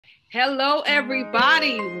Hello,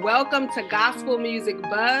 everybody. Welcome to Gospel Music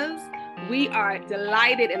Buzz. We are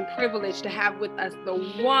delighted and privileged to have with us the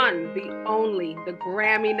one, the only, the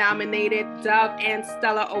Grammy-nominated Dove and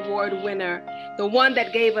Stella Award winner, the one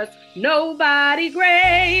that gave us Nobody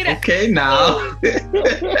Great. Okay, now.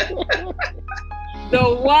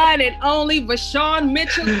 The one and only Vashawn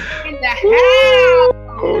Mitchell in the house.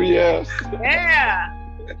 Oh, yes. Yeah.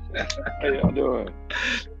 How y'all doing?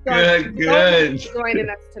 Good. Joining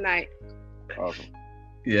us tonight. Awesome.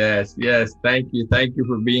 Yes. Thank you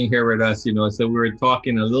for being here with us. So we were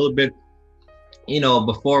talking a little bit,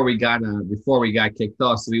 before we got kicked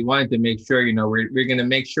off. So we wanted to make sure, we're gonna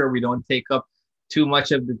make sure we don't take up too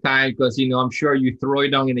much of the time because I'm sure you throw it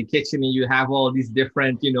down in the kitchen and you have all these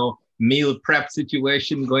different, meal prep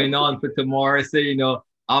situation going on for tomorrow. So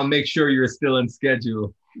I'll make sure you're still on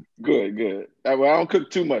schedule. Good. Well, I don't cook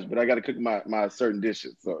too much, but I got to cook my certain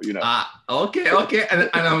dishes. So, Okay. And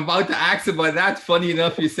I'm about to ask about that. Funny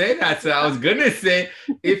enough, you say that. So I was going to say,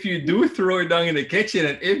 if you do throw it down in the kitchen,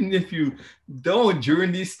 and even if you don't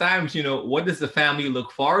during these times, what does the family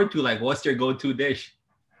look forward to? Like, what's your go-to dish?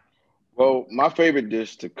 Well, my favorite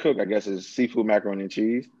dish to cook, I guess, is seafood macaroni and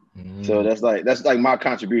cheese. So that's like my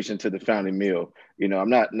contribution to the family meal. I'm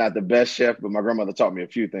not the best chef, but my grandmother taught me a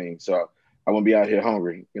few things. So I won't be out here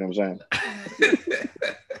hungry. You know what I'm saying?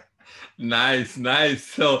 Nice.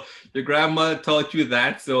 So your grandmother taught you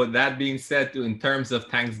that. So that being said, in terms of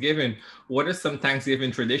Thanksgiving, what are some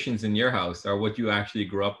Thanksgiving traditions in your house or what you actually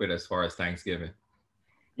grew up with as far as Thanksgiving?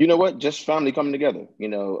 You know what? Just family coming together.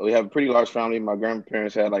 We have a pretty large family. My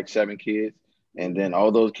grandparents had like 7 kids. And then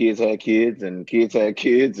all those kids had kids and kids had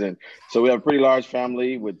kids. And so we have a pretty large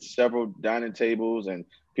family with several dining tables and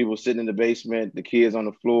people sitting in the basement, the kids on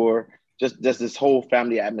the floor. Just this whole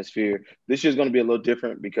family atmosphere. This year's going to be a little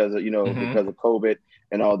different because of, because of COVID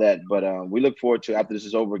and all that. But we look forward to, after this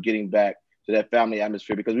is over, getting back to that family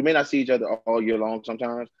atmosphere because we may not see each other all year long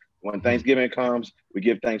sometimes. When Thanksgiving comes, we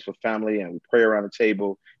give thanks for family and we pray around the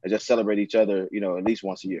table and just celebrate each other, at least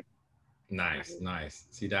once a year. Nice.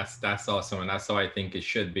 See, that's awesome. And that's how I think it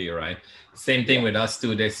should be, right? Same thing with us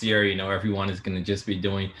too this year. Everyone is going to just be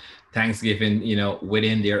doing Thanksgiving,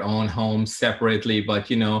 within their own homes separately. But,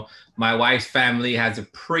 my wife's family has a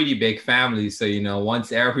pretty big family. So,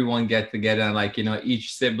 once everyone get together, like,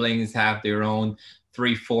 each siblings have their own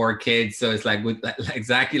 3-4 kids. So it's like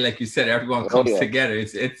exactly like you said, everyone comes together.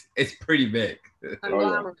 It's pretty big.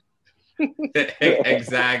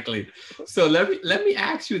 Exactly. So let me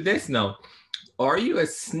ask you this now. Are you a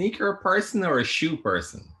sneaker person or a shoe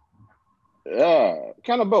person?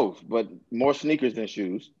 Kind of both, but more sneakers than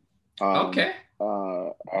shoes. Okay.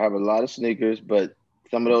 I have a lot of sneakers, but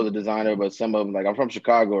some of those are designer, but some of them, like I'm from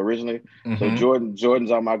Chicago originally. So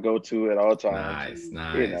Jordans are my go-to at all times.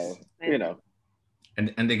 Nice.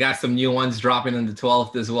 And they got some new ones dropping on the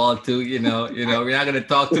 12th as well too. We're not going to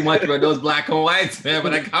talk too much about those black and whites, man.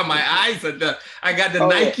 But I got my eyes on I got the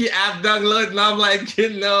Nike app download, and I'm like,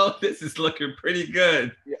 this is looking pretty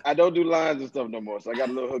good. Yeah, I don't do lines and stuff no more, so I got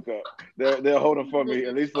a little hookup. They'll hold them for me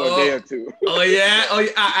at least for a day or two. Oh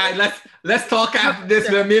yeah. Let's talk after this,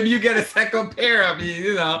 man. Maybe you get a second pair of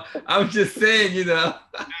me. I'm just saying,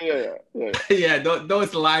 Yeah.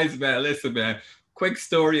 Those lines, man. Listen, man. Quick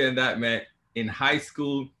story on that, man. In high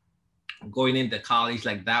school, going into college,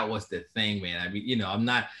 like that was the thing, man. I mean, I'm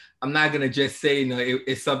not gonna just say,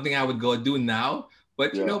 it's something I would go do now.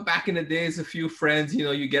 But back in the days, a few friends,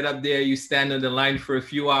 you get up there, you stand on the line for a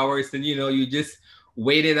few hours, and you just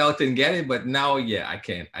wait it out and get it. But now, I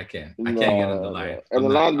can't get on the line. And the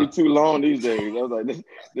lines be too long these days. I was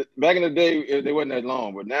like, back in the day, they wasn't that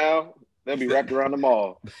long, but now they'll be wrapped around the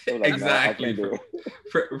mall. Like, exactly. Nah, I can't do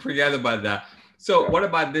it. Forget about that. So what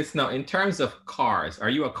about this now? In terms of cars, are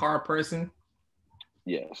you a car person?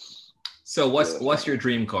 Yes. So what's your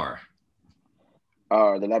dream car? The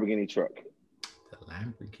Lamborghini truck. The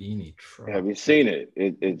Lamborghini truck. Have you seen it?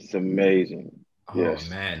 It's amazing. Oh yes.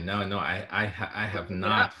 Man, no, I have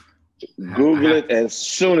not. Google it as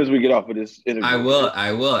soon as we get off of this interview.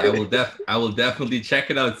 I will definitely check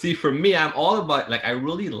it out. See, for me, I'm all about I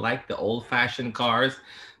really like the old-fashioned cars.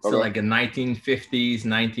 So like the 1950s,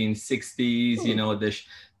 1960s,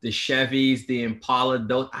 the Chevys, the Impala,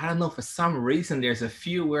 those, I don't know, for some reason, there's a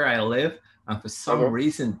few where I live. And for some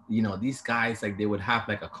reason, these guys, like they would have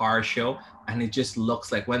like a car show and it just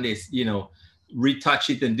looks like when they, retouch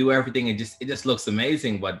it and do everything, it just looks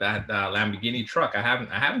amazing. But that Lamborghini truck, I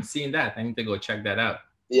haven't seen that. I need to go check that out.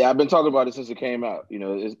 Yeah, I've been talking about it since it came out.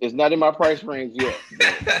 It's not in my price range yet.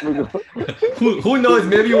 Who knows?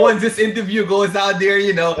 Maybe once this interview goes out there,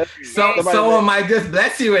 someone might just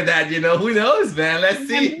bless you with that. Who knows, man? Let's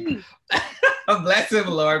see. Bless him,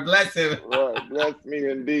 Lord. Bless him. Lord, bless me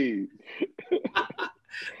indeed.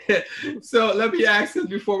 So let me ask you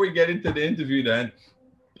before we get into the interview then.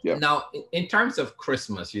 Yeah. Now, in terms of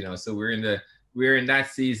Christmas, so we're in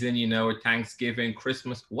that season, with Thanksgiving,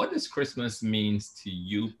 Christmas. What does Christmas means to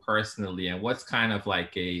you personally, and what's kind of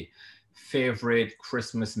like a favorite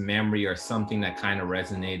Christmas memory or something that kind of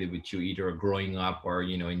resonated with you, either growing up or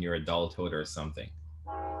in your adulthood or something?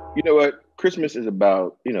 You know what? Christmas is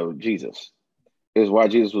about Jesus. Is why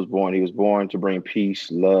Jesus was born. He was born to bring peace,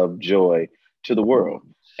 love, joy to the world,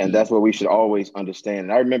 and that's what we should always understand.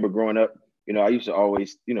 And I remember growing up. I used to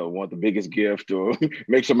always, want the biggest gift or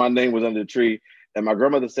make sure my name was under the tree. And my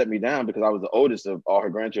grandmother set me down because I was the oldest of all her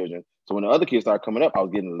grandchildren. So when the other kids started coming up, I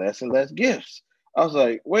was getting less and less gifts. I was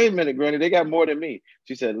like, wait a minute, Granny, they got more than me.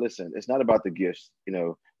 She said, listen, it's not about the gifts.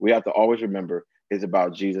 We have to always remember it's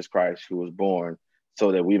about Jesus Christ, who was born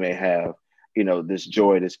so that we may have, this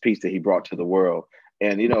joy, this peace that he brought to the world.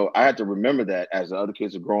 And, I had to remember that as the other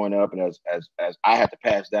kids are growing up and as I had to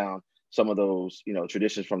pass down some of those,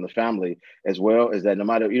 traditions from the family, as well as that no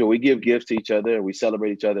matter, we give gifts to each other, we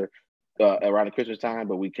celebrate each other around the Christmas time,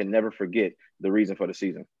 but we can never forget the reason for the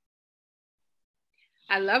season.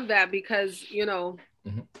 I love that because,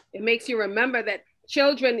 it makes you remember that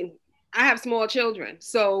children, I have small children,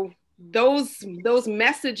 so those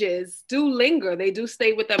messages do linger. They do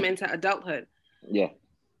stay with them into adulthood. Yeah.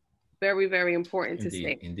 Very, very important to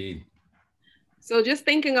stay. Indeed. So just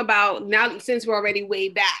thinking about now, since we're already way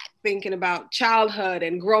back, thinking about childhood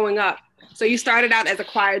and growing up. So you started out as a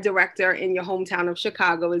choir director in your hometown of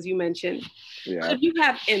Chicago, as you mentioned. Yeah. Could you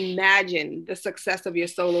have imagined the success of your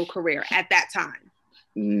solo career at that time?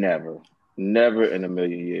 Never in a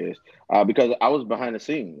million years. Because I was behind the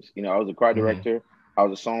scenes. I was a choir director. I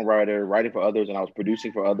was a songwriter, writing for others, and I was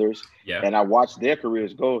producing for others. Yeah. And I watched their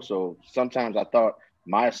careers go. So sometimes I thought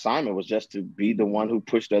my assignment was just to be the one who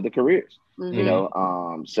pushed other careers.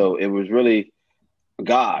 So it was really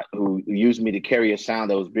God who used me to carry a sound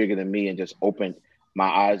that was bigger than me and just opened my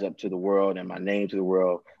eyes up to the world and my name to the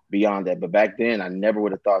world beyond that. But back then, I never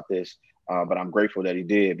would have thought this, but I'm grateful that he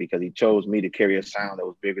did because he chose me to carry a sound that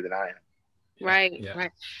was bigger than I am.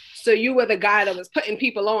 Right. So you were the guy that was putting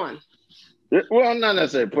people on. Well, not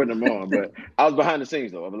necessarily putting them on, but I was behind the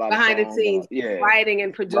scenes though. Behind the scenes, writing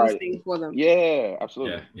and producing for them. Yeah,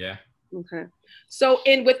 absolutely. Yeah. Okay. So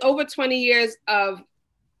with over 20 years of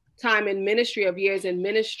time in ministry,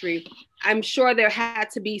 I'm sure there had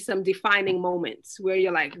to be some defining moments where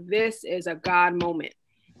you're like, this is a God moment.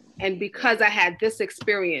 And because I had this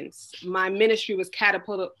experience, my ministry was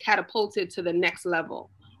catapulted to the next level.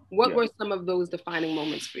 What were some of those defining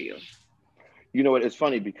moments for you? You know what? It's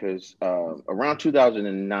funny because around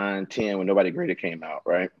 2009, 10, when Nobody Greater came out,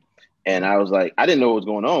 right? And I was like, I didn't know what was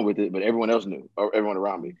going on with it, but everyone else knew, or everyone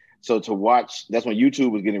around me. So to watch, that's when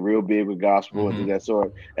YouTube was getting real big with gospel and things of that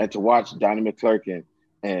sort. And to watch Donnie McClurkin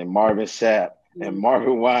and Marvin Sapp and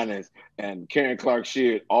Marvin Winans and Karen Clark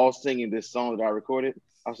Sheard all singing this song that I recorded,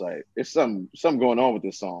 I was like, there's something going on with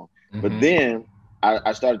this song. But then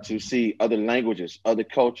I started to see other languages, other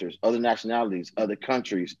cultures, other nationalities, other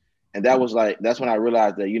countries. And that's when I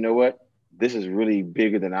realized that, you know what, this is really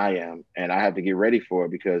bigger than I am. And I have to get ready for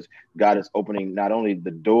it because God is opening not only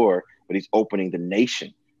the door, but he's opening the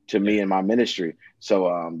nation to me and my ministry.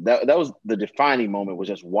 So that was the defining moment, was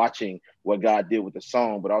just watching what God did with the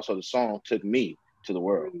song, but also the song took me to the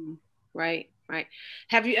world. Right.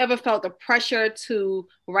 Have you ever felt the pressure to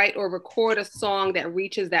write or record a song that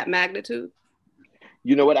reaches that magnitude?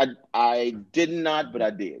 You know what? I did not, but I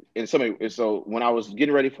did. And so when I was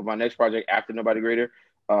getting ready for my next project after Nobody Greater,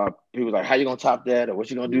 people was like, how you going to top that? Or what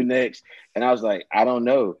you going to do next? And I was like, I don't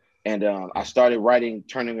know. And I started writing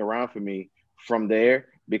Turning Around for Me from there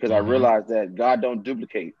because I realized that God don't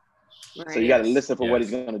duplicate. Right. So you got to listen for what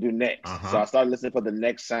he's going to do next. So I started listening for the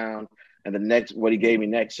next sound and the next, what he gave me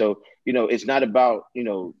next. So, it's not about,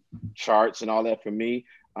 charts and all that for me.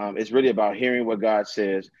 It's really about hearing what God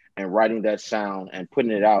says and writing that sound and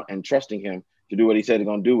putting it out and trusting him to do what he said he's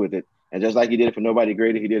going to do with it. And just like he did it for Nobody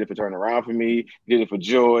Greater, he did it for Turn Around for Me. He did it for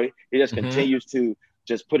Joy. He just continues to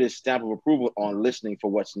just put his stamp of approval on listening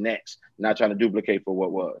for what's next, not trying to duplicate for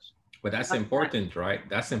what was. But that's important, right?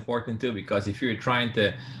 That's important too, because if you're trying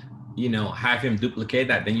to, have him duplicate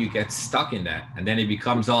that, then you get stuck in that. And then it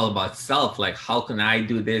becomes all about self. Like, how can I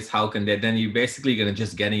do this? How can that? Then you're basically going to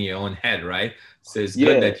just get in your own head, right? So it's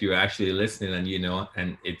good that you're actually listening and,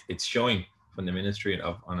 and it's showing from the ministry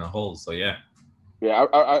on a whole. So, yeah. Yeah,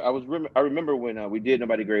 I remember when we did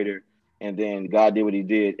Nobody Greater, and then God did what he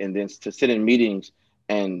did. And then to sit in meetings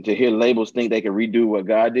and to hear labels think they could redo what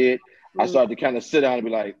God did, I started to kind of sit down and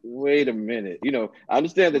be like, wait a minute. You know, I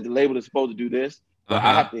understand that the label is supposed to do this, but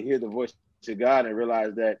I have to hear the voice of God and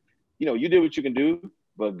realize that, you know, you did what you can do,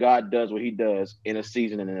 but God does what he does in a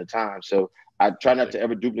season and in a time. So I try not to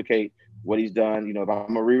ever duplicate what he's done. You know, if I'm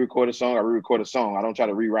gonna re-record a song, I re-record a song. I don't try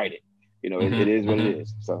to rewrite it. You know, it is what it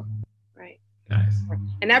is. So right. Nice.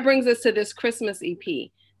 And that brings us to this Christmas EP.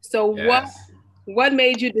 So what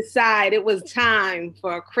made you decide it was time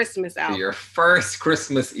for a Christmas album? Your first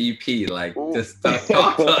Christmas EP, like just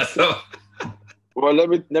talk to us. Well,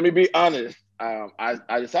 let me be honest.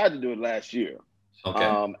 I decided to do it last year.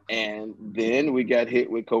 Okay. And then we got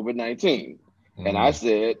hit with COVID-19. And I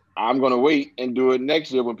said, I'm going to wait and do it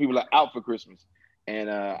next year when people are out for Christmas. And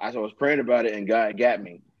I was praying about it, and God got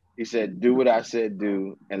me. He said, do what I said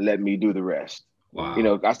do and let me do the rest. Wow. You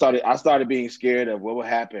know, I started being scared of what will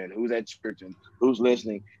happen, who's at church and who's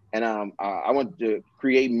listening. And I wanted to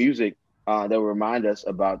create music that will remind us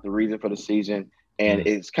about the reason for the season. And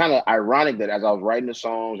it's kind of ironic that as I was writing the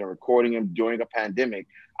songs and recording them during a pandemic,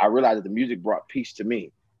 I realized that the music brought peace to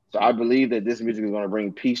me. So I believe that this music is going to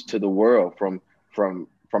bring peace to the world from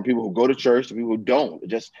people who go to church to people who don't,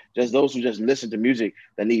 just those who just listen to music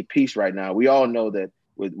that need peace right now. We all know that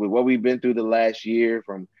with what we've been through the last year,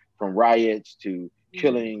 from riots to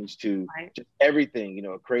killings to just everything, you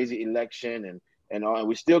know, a crazy election and all, and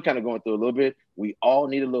we're still kind of going through a little bit. We all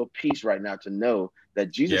need a little peace right now to know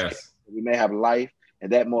that Jesus came, we may have life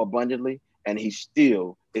and that more abundantly, and he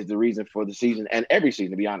still is the reason for the season and every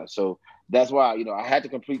season, to be honest. So that's why, you know, I had to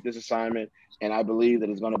complete this assignment, and I believe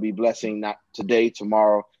that it's going to be blessing, not today,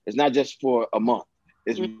 tomorrow. It's not just for a month.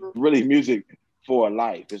 It's really music for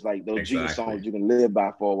life. It's like those Jesus songs you can live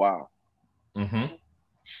by for a while.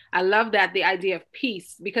 I love that, the idea of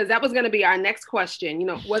peace, because that was going to be our next question. You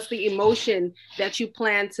know, what's the emotion that you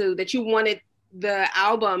wanted the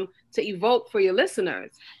album to evoke for your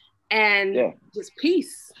listeners? And just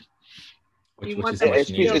peace.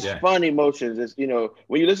 It's fun emotions. It's, you know,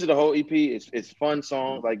 when you listen to the whole EP, it's fun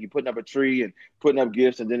songs, like you putting up a tree and putting up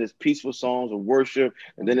gifts, and then it's peaceful songs of worship,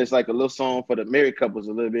 and then it's like a little song for the married couples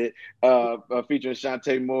a little bit, featuring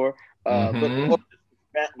Shantae Moore.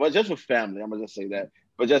 But just with family, I'm gonna just say that.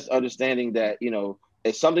 But just understanding that, you know,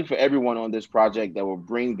 it's something for everyone on this project that will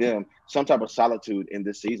bring them some type of solitude in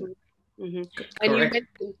this season. And you mentioned,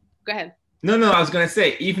 go ahead. No, I was going to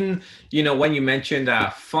say, even, you know, when you mentioned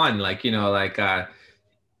fun, like, you know, like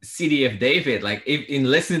City of David, like in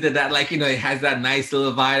listening to that, like, you know, it has that nice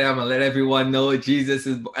little vibe. I'm going to let everyone know Jesus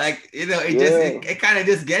is, like, you know, it kind of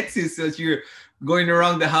just gets you. So you're going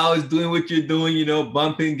around the house, doing what you're doing, you know,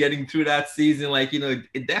 bumping, getting through that season. Like, you know,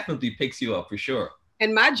 it definitely picks you up for sure.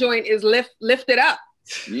 And my joint is lifted up.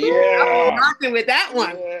 Yeah. I was rocking with that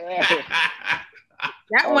one.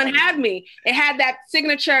 That one had me. It had that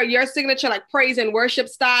signature, your signature, like praise and worship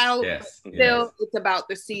style. Still, it's about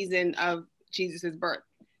the season of Jesus's birth.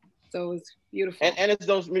 So it's beautiful. And it's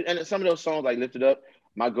some of those songs like Lifted Up.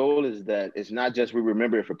 My goal is that it's not just we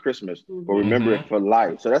remember it for Christmas, but remember it for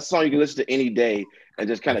life. So that's a song you can listen to any day and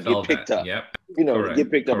just kind of get picked up. You know,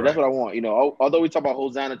 get picked up. And that's what I want. You know, although we talk about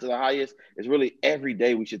Hosanna to the highest, it's really every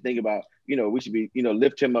day we should think about, you know, we should be, you know,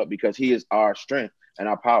 lift him up because he is our strength and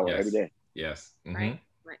our power every day. Right.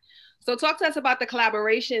 So talk to us about the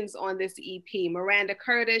collaborations on this EP. Miranda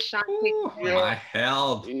Curtis, Shantae. My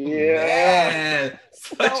help. Man.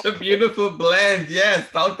 Such a beautiful blend.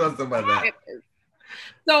 Yes. Talk to us about that.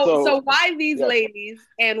 So why these ladies,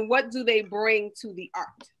 and what do they bring to the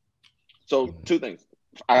art? So two things.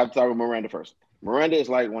 I have to talk with Miranda first. Miranda is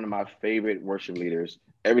like one of my favorite worship leaders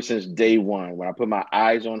ever since day one. When I put my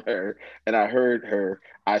eyes on her and I heard her,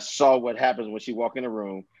 I saw what happens when she walked in the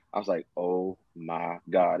room. I was like, oh my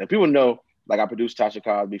God. And people know, like, I produced Tasha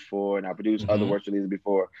Cobbs before and I produced other worship leaders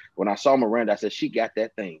before. When I saw Miranda, I said, she got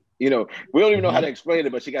that thing. You know, we don't even know how to explain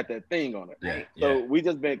it, but she got that thing on her. So we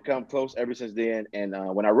just become close ever since then. And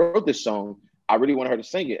when I wrote this song, I really wanted her to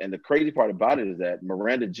sing it. And the crazy part about it is that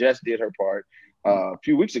Miranda just did her part a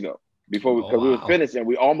few weeks ago before we were finished, and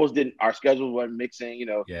we almost didn't, our schedules weren't mixing, you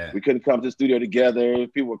know, we couldn't come to the studio together.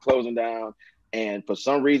 People were closing down. And for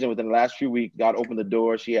some reason, within the last few weeks, God opened the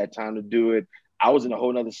door. She had time to do it. I was in a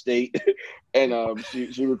whole nother state. And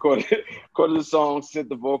she recorded the song, sent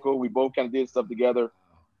the vocal. We both kind of did stuff together.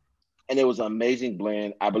 And it was an amazing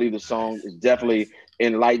blend. I believe the song is definitely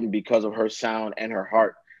enlightened because of her sound and her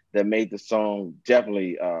heart that made the song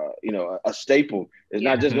definitely, you know, a staple. It's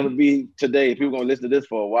not just going to be today. People are going to listen to this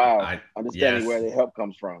for a while, understanding where the help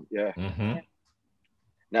comes from.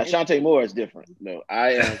 Now, Shantae Moore is different. No,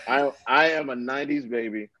 I am a 90s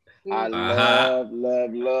baby. I love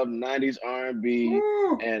 90s R&B,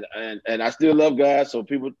 and I still love God. So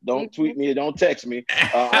people don't tweet me or don't text me.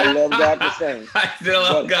 I love God the same. I still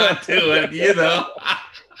love God too, and you know.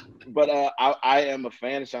 But I am a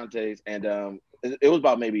fan of Shantae's, and it was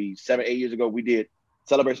about maybe 7, 8 years ago. We did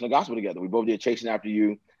Celebration of Gospel together. We both did Chasing After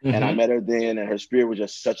You, and I met her then, and her spirit was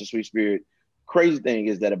just such a sweet spirit. Crazy thing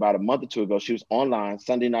is that about a month or two ago, she was online,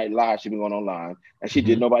 Sunday Night Live. She'd been going online, and she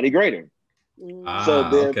did Nobody Greater.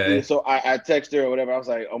 So I text her or whatever. I was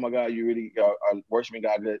like, oh my God, you really are worshiping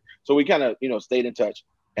God good. So we kind of, stayed in touch.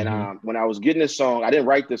 And when I was getting this song, I didn't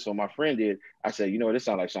write this song. My friend did. I said, this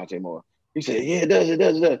sounds like Shantae Moore. He said, yeah, it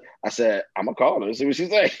does. I said, I'm going to call her and see what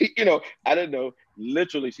she's like. I didn't know.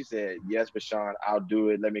 Literally, she said, yes, Vashawn, I'll do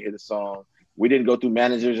it. Let me hear the song. We didn't go through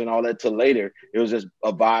managers and all that till later. It was just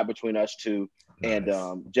a vibe between us two. Nice.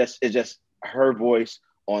 And it's just her voice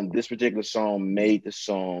on this particular song made the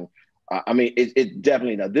song. It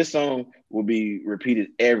definitely, now this song will be repeated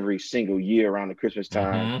every single year around the Christmas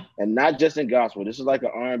time, and not just in gospel. This is like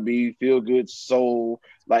an R&B, feel good soul.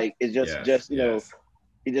 Like it's just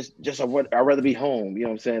I'd rather be home, you know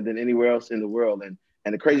what I'm saying, than anywhere else in the world. And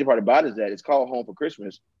the crazy part about it is that it's called Home for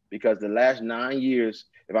Christmas because the last 9 years,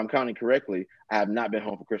 if I'm counting correctly, I have not been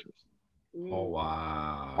home for Christmas. Oh,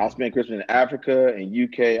 wow. I spent Christmas in Africa and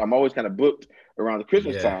UK. I'm always kind of booked around the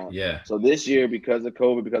Christmas time. Yeah. So this year, because of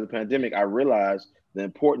COVID, because of the pandemic, I realized the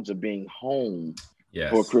importance of being home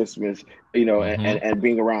for Christmas, and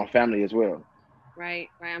being around family as well. Right.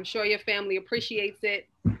 I'm sure your family appreciates it.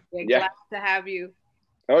 They're glad to have you.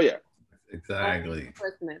 Oh, yeah. Exactly.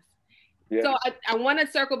 Christmas. Yeah. So I want to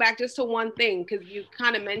circle back just to one thing, because you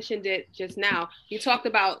kind of mentioned it just now. You talked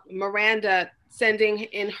about Miranda sending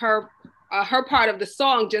in her part of the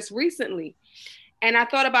song just recently. And I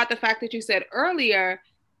thought about the fact that you said earlier,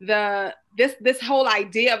 this whole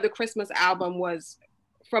idea of the Christmas album was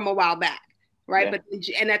from a while back, right?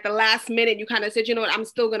 Yeah. And at the last minute, you kind of said, you know what, I'm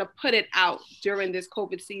still going to put it out during this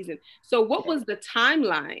COVID season. So what was the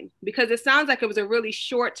timeline? Because it sounds like it was a really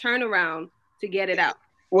short turnaround to get it out.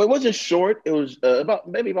 Well, it wasn't short. It was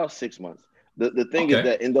about 6 months. The thing is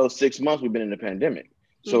that in those 6 months, we've been in the pandemic.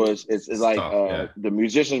 So it's like the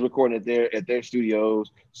musicians recording at their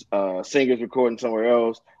studios, singers recording somewhere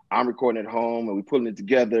else. I'm recording at home, and we putting it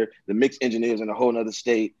together. The mix engineers in a whole other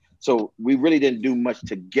state. So we really didn't do much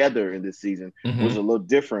together in this season. It was a little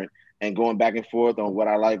different, and going back and forth on what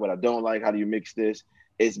I like, what I don't like. How do you mix this?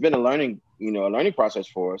 It's been a learning process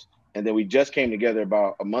for us. And then we just came together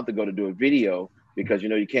about a month ago to do a video, because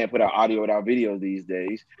you can't put out audio without video these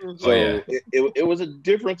days. So it was a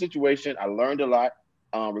different situation. I learned a lot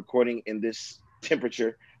recording in this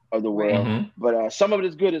temperature of the world, but some of it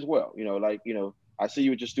is good as well. I see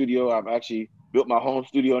you at your studio. I've actually built my home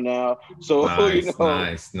studio now. So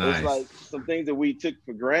nice. It's like some things that we took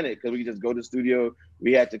for granted because we just go to the studio.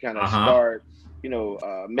 We had to kind of start,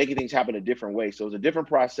 making things happen a different way. So it's a different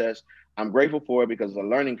process. I'm grateful for it because it's a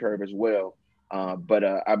learning curve as well. But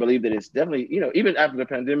I believe that it's definitely, even after the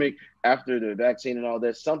pandemic, after the vaccine and all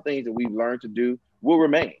that, some things that we've learned to do will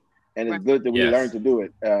remain. And it's good that we learned to do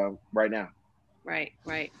it right now. Right.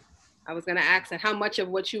 I was going to ask that how much of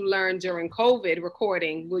what you learned during COVID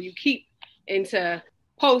recording will you keep into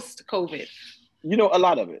post-COVID? A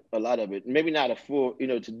lot of it. Maybe not a full,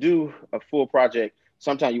 to do a full project,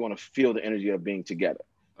 sometimes you want to feel the energy of being together.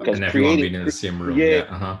 Because everyone being in the same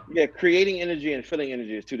room. Creating energy and feeling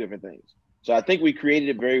energy is two different things. So I think we created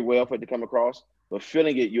it very well for it to come across, but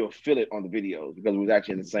feeling it, you'll feel it on the videos because we was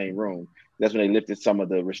actually in the same room. That's when they lifted some of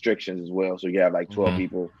the restrictions as well. So you have like 12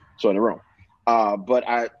 people in the room. But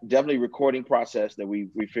I definitely recording process that we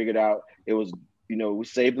figured out. It was, we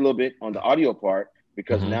saved a little bit on the audio part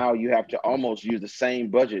because now you have to almost use the same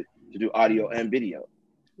budget to do audio and video.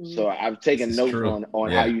 So I've taken notes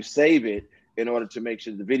on how you save it in order to make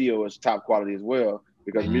sure the video is top quality as well,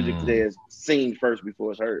 because music today is seen first before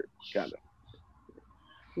it's heard, kind of.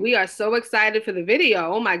 We are so excited for the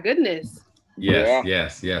video. Oh my goodness.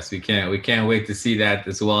 Yes. We can't wait to see that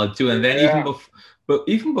as well too. And then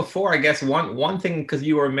even before, I guess one thing, because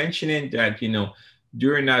you were mentioning that,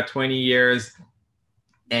 during that 20 years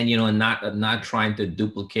and, not trying to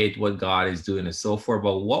duplicate what God is doing and so forth.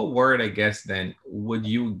 But what word, I guess, then would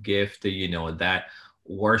you give to, that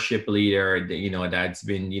worship leader, that's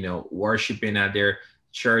been, worshiping at their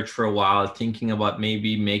church for a while, thinking about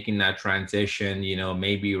maybe making that transition,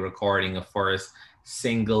 maybe recording a first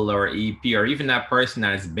single or EP, or even that person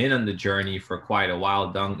that has been on the journey for quite a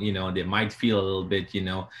while, they might feel a little bit,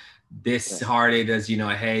 disheartened as,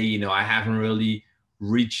 hey, I haven't really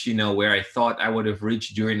reached, where I thought I would have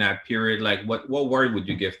reached during that period. Like what word would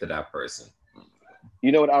you give to that person?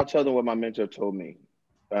 You know what? I'll tell them what my mentor told me.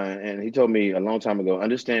 and he told me a long time ago,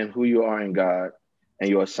 understand who you are in God and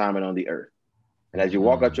your assignment on the earth. And as you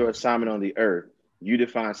walk out your assignment on the earth, you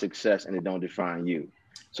define success and it don't define you.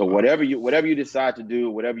 So whatever you decide to do,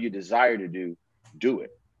 whatever you desire to do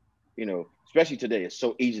it. You know, especially today, it's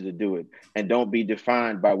so easy to do it. And don't be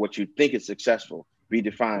defined by what you think is successful. Be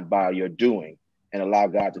defined by your doing and allow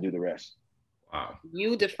God to do the rest. Wow.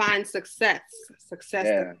 You define success. Success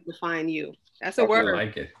doesn't define you. That's a word.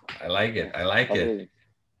 I like it.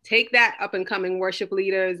 Take that, up and coming worship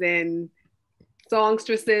leaders and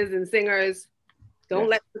songstresses and singers. Don't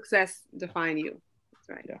let success define you. That's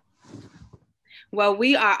right. Yeah. Well,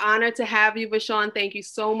 we are honored to have you, Vashawn. Thank you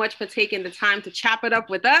so much for taking the time to chop it up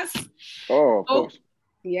with us. Oh, of course.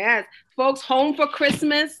 Yes. Folks, Home for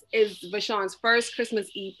Christmas is Vashawn's first Christmas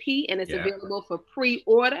EP, and it's available for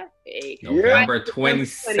pre-order. November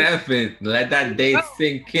 27th. Let that date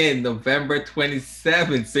sink in. November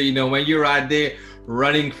 27th. So, you know, when you're out there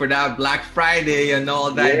running for that Black Friday and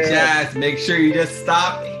all that jazz, make sure you just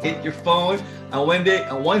stop, hit your phone. And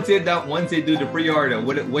once they do the pre-order,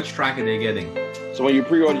 which track are they getting? So when you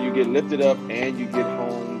pre-order, you get Lifted Up and you get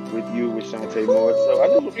Home with You with Shantae Moore. So I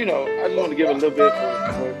just want to give a little bit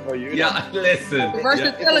for you. Yeah, listen.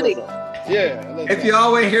 Versatility. Yeah. If you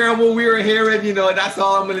always hearing what we were hearing, you know, that's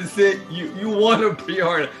all I'm gonna say. You want to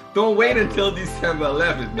pre-order. Don't wait until December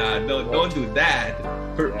 11th. Nah, don't do that.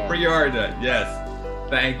 Pre-order, yes.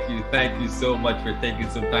 Thank you so much for taking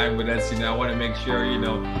some time with us. You know, I want to make sure, you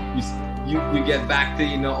know, you get back to,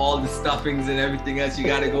 you know, all the stuffings and everything else. You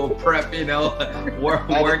got to go prep, you know, work.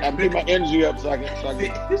 I pick my energy up so I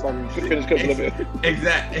can finish cooking a little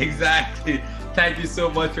bit. Exactly. Thank you so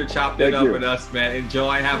much for chopping it up with us, man.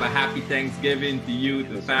 Enjoy. Have a happy Thanksgiving to you,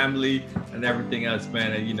 the family, and everything else,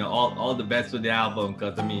 man. And, you know, all the best with the album,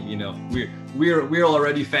 because I mean, you know, we're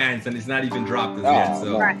already fans, and it's not even dropped as yet,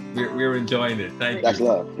 so we're enjoying it. Thank you. That's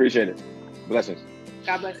love. Appreciate it. Blessings.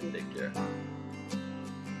 God bless you. Take care.